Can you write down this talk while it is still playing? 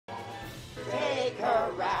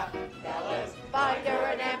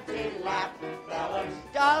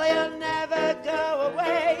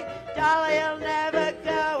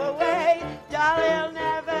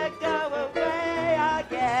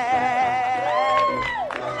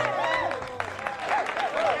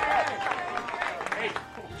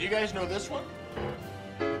guys know this one?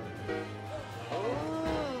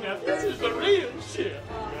 Now this is the real shit.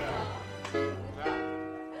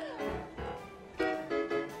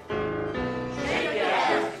 Shake your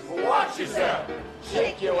ass. Watch yourself.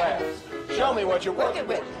 Shake your ass. Show me what you're working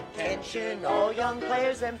with. Attention, all young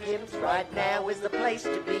players and pimps, right now is the place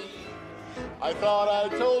to be. I thought I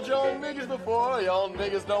told y'all niggas before, y'all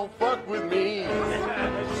niggas don't fuck with me.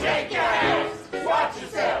 Shake your ass. Watch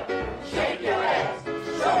yourself. Shake your ass.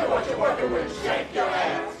 Show me what you're working with. Shake your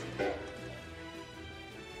ass.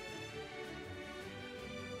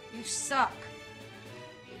 You suck.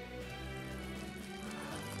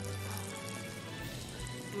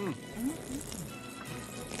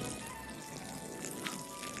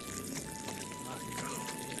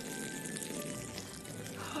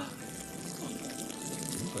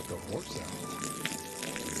 Like a horse out.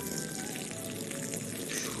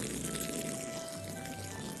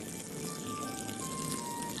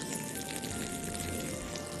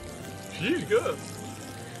 She's good.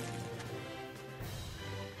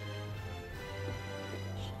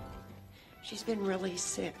 She's been really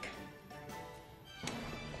sick.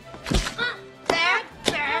 Bad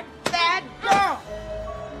girl!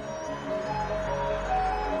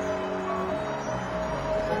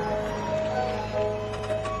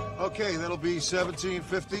 Okay, that'll be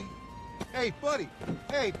 $17.50. Hey, buddy.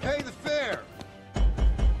 Hey, pay the fare.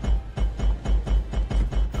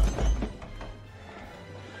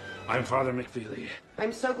 I'm Father McFeely.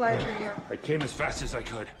 I'm so glad you're here. I came as fast as I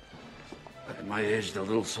could. At my age, the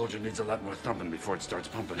little soldier needs a lot more thumping before it starts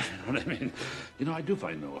pumping. You know what I mean? You know, I do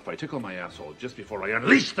find, though, if I tickle my asshole just before I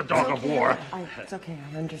unleash the dog of war... It's okay,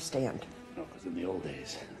 I understand. No, because in the old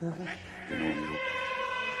days, you know...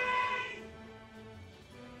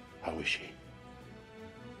 How is she?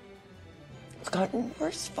 It's gotten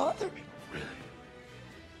worse, Father. Really?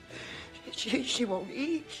 She won't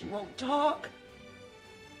eat, she won't talk.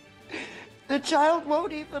 The child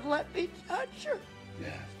won't even let me touch her.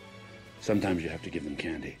 Yeah. Sometimes you have to give them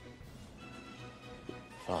candy.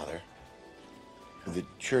 Father, the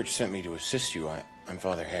church sent me to assist you. I'm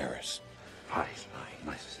Father Harris. Hi. Hi.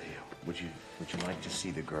 Nice to see you. Would you like to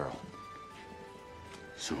see the girl?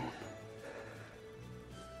 Soon.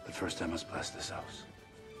 But first I must bless this house.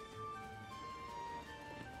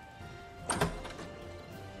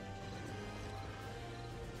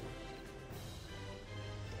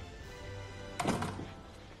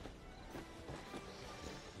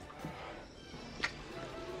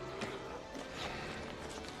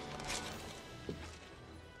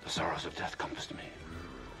 The sorrows of death compassed me,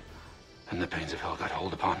 and the pains of hell got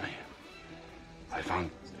hold upon me. I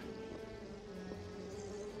found...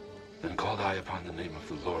 Then called I upon the name of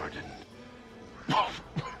the Lord, and...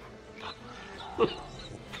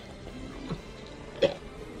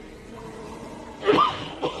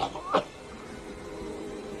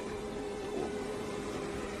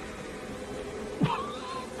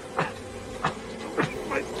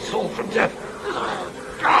 my soul from death.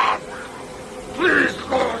 God, please,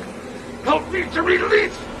 Lord, help me to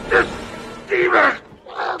release this demon.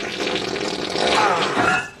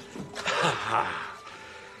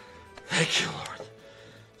 Thank you, Lord,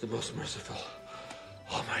 the most merciful,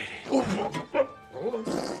 almighty.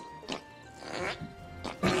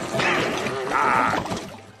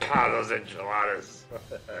 Those enchiladas.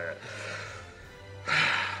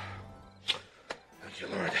 Thank you,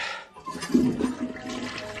 Lord.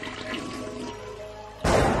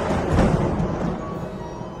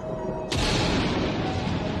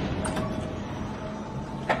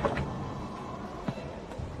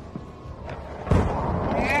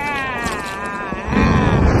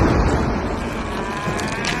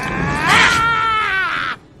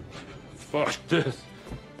 Fuck this.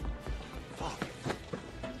 Fuck.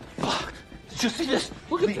 Did you see this?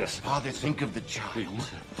 Look at this. Father, think of the child.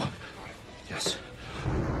 Fuck. Yes.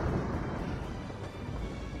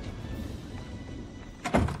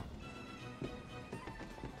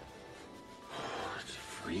 It's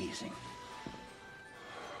freezing.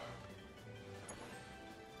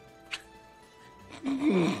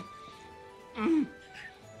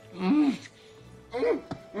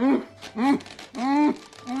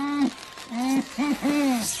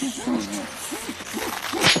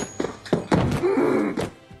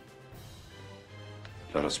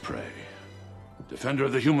 Let us pray. Defender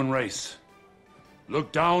of the human race,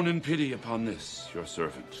 look down in pity upon this, your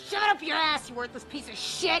servant. Shut up your ass, you worthless piece of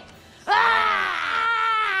shit!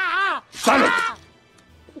 Ah! Silence!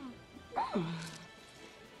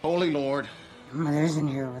 Holy Lord. Mother's in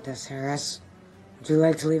here with us, Harris. Would you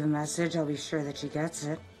like to leave a message? I'll be sure that she gets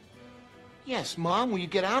it. Yes, Mom, will you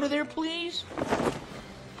get out of there, please?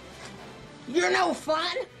 You're no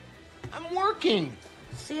fun! I'm working.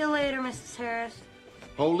 See you later, Mrs. Harris.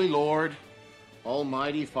 Holy Lord,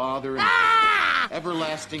 Almighty Father, and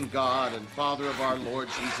everlasting God, and Father of our Lord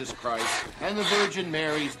Jesus Christ, and the Virgin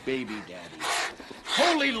Mary's baby daddy.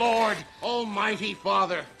 Holy Lord, Almighty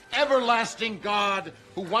Father, everlasting God,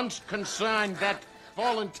 who once consigned that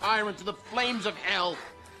fallen tyrant to the flames of hell,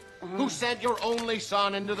 who sent your only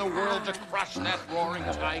son into the world to crush that roaring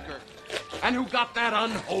tiger, and who got that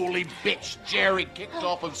unholy bitch Jerry kicked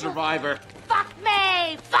off of Survivor. Fuck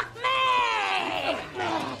me! Fuck me!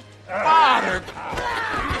 Father!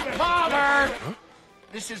 Father!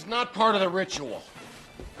 This is not part of the ritual.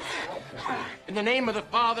 In the name of the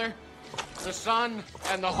Father, the Son,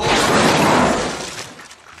 and the Holy Spirit.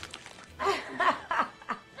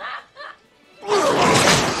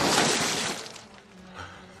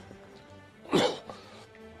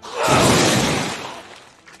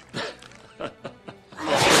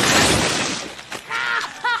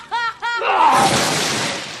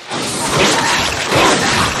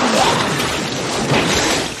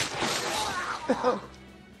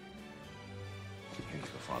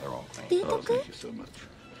 Thank you so much.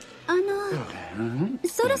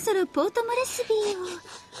 そろそろポートモレスビー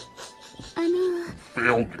を。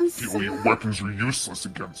Failed me. Feel your weapons are useless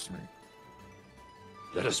against me.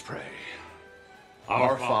 Let us pray.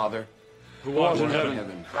 Our Father, who art in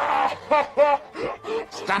heaven,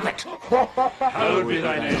 stop it! hallowed be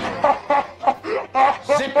thy name.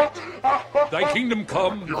 Zip it! Thy kingdom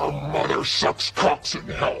come. Your mother sucks cocks in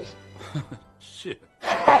hell. Shit.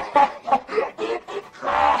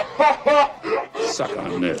 Suck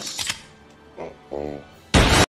on this. Oh.